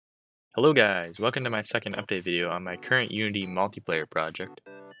Hello guys, welcome to my second update video on my current Unity multiplayer project.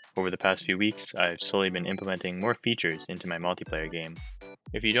 Over the past few weeks, I've slowly been implementing more features into my multiplayer game.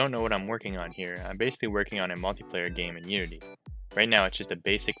 If you don't know what I'm working on here, I'm basically working on a multiplayer game in Unity. Right now it's just a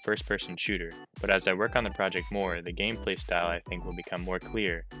basic first-person shooter, but as I work on the project more, the gameplay style I think will become more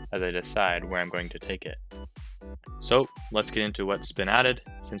clear as I decide where I'm going to take it. So, let's get into what's been added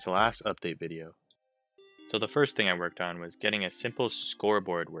since the last update video. So the first thing I worked on was getting a simple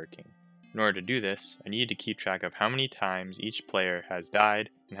scoreboard working. In order to do this, I needed to keep track of how many times each player has died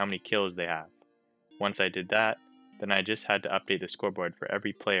and how many kills they have. Once I did that, then I just had to update the scoreboard for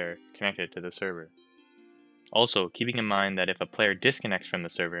every player connected to the server. Also, keeping in mind that if a player disconnects from the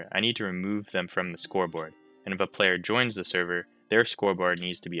server, I need to remove them from the scoreboard, and if a player joins the server, their scoreboard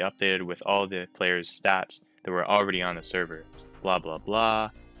needs to be updated with all the players' stats that were already on the server. Blah blah blah,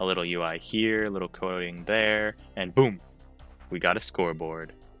 a little UI here, a little coding there, and boom! We got a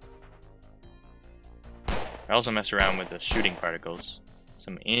scoreboard. I also messed around with the shooting particles.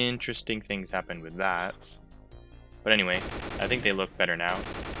 Some interesting things happened with that. But anyway, I think they look better now.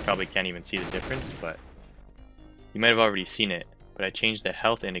 Probably can't even see the difference, but you might have already seen it, but I changed the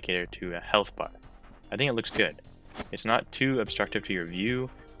health indicator to a health bar. I think it looks good. It's not too obstructive to your view,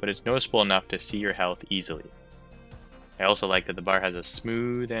 but it's noticeable enough to see your health easily. I also like that the bar has a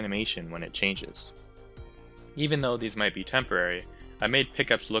smooth animation when it changes. Even though these might be temporary, I made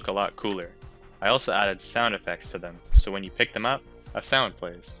pickups look a lot cooler. I also added sound effects to them, so when you pick them up, a sound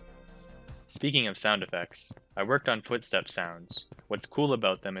plays. Speaking of sound effects, I worked on footstep sounds. What's cool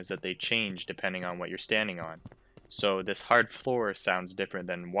about them is that they change depending on what you're standing on. So this hard floor sounds different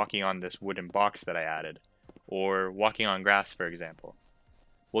than walking on this wooden box that I added, or walking on grass for example.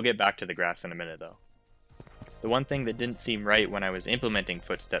 We'll get back to the grass in a minute though. The one thing that didn't seem right when I was implementing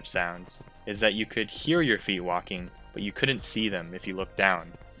footstep sounds is that you could hear your feet walking, but you couldn't see them if you looked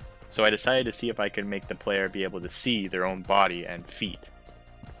down. So I decided to see if I could make the player be able to see their own body and feet.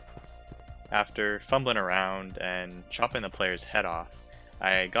 After fumbling around and chopping the player's head off,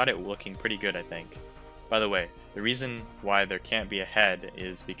 I got it looking pretty good, I think. By the way, the reason why there can't be a head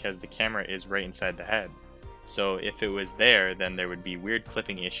is because the camera is right inside the head. So if it was there, then there would be weird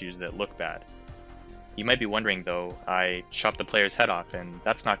clipping issues that look bad. You might be wondering though, I chopped the player's head off and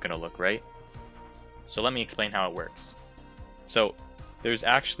that's not going to look right. So let me explain how it works. So there's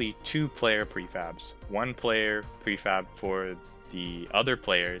actually two player prefabs. One player prefab for the other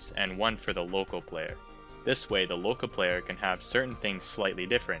players and one for the local player. This way the local player can have certain things slightly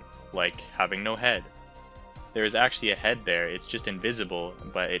different, like having no head. There is actually a head there, it's just invisible,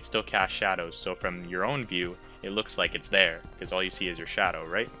 but it still casts shadows, so from your own view, it looks like it's there, because all you see is your shadow,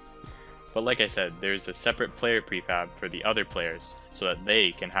 right? But like I said, there's a separate player prefab for the other players, so that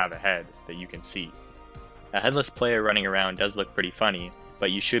they can have a head that you can see. A headless player running around does look pretty funny,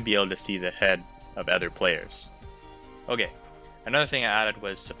 but you should be able to see the head of other players. Okay, another thing I added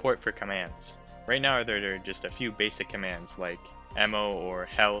was support for commands. Right now there are just a few basic commands like Memo or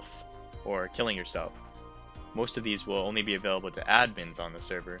health or killing yourself. Most of these will only be available to admins on the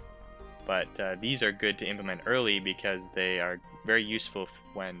server, but these are good to implement early because they are very useful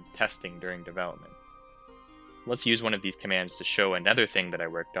when testing during development. Let's use one of these commands to show another thing that I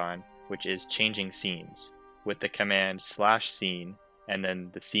worked on, which is changing scenes. With the command /scene and then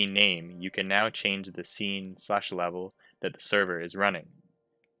the scene name, you can now change the scene/level that the server is running.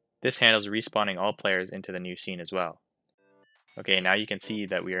 This handles respawning all players into the new scene as well. Okay, now you can see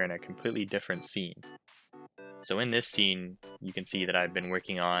that we are in a completely different scene. So in this scene, you can see that I've been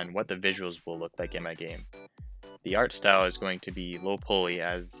working on what the visuals will look like in my game. The art style is going to be low poly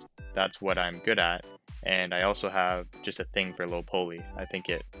as that's what I'm good at, and I also have just a thing for low poly. I think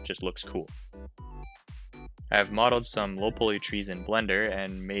it just looks cool. I have modeled some low poly trees in Blender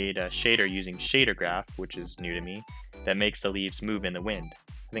and made a shader using shader graph, which is new to me, that makes the leaves move in the wind.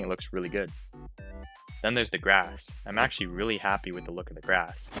 I think it looks really good. Then there's the grass. I'm actually really happy with the look of the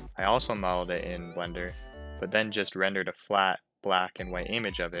grass. I also modeled it in Blender, but then just rendered a flat black and white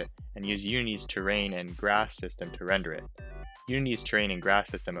image of it and used Unity's terrain and grass system to render it. Unity's terrain and grass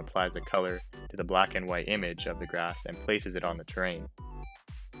system applies a color to the black and white image of the grass and places it on the terrain.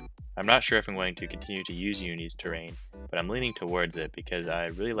 I'm not sure if I'm going to continue to use Unity's terrain, but I'm leaning towards it because I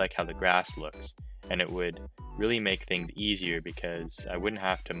really like how the grass looks, and it would really make things easier because I wouldn't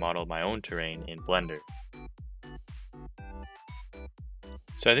have to model my own terrain in Blender.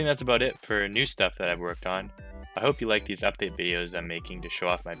 So I think that's about it for new stuff that I've worked on. I hope you like these update videos I'm making to show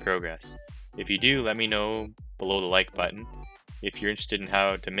off my progress. If you do, let me know below the like button. If you're interested in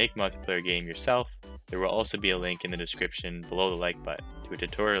how to make a multiplayer game yourself, there will also be a link in the description below the like button to a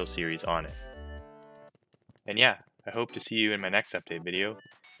tutorial series on it. And yeah, I hope to see you in my next update video.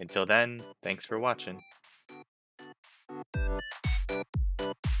 Until then, thanks for watching.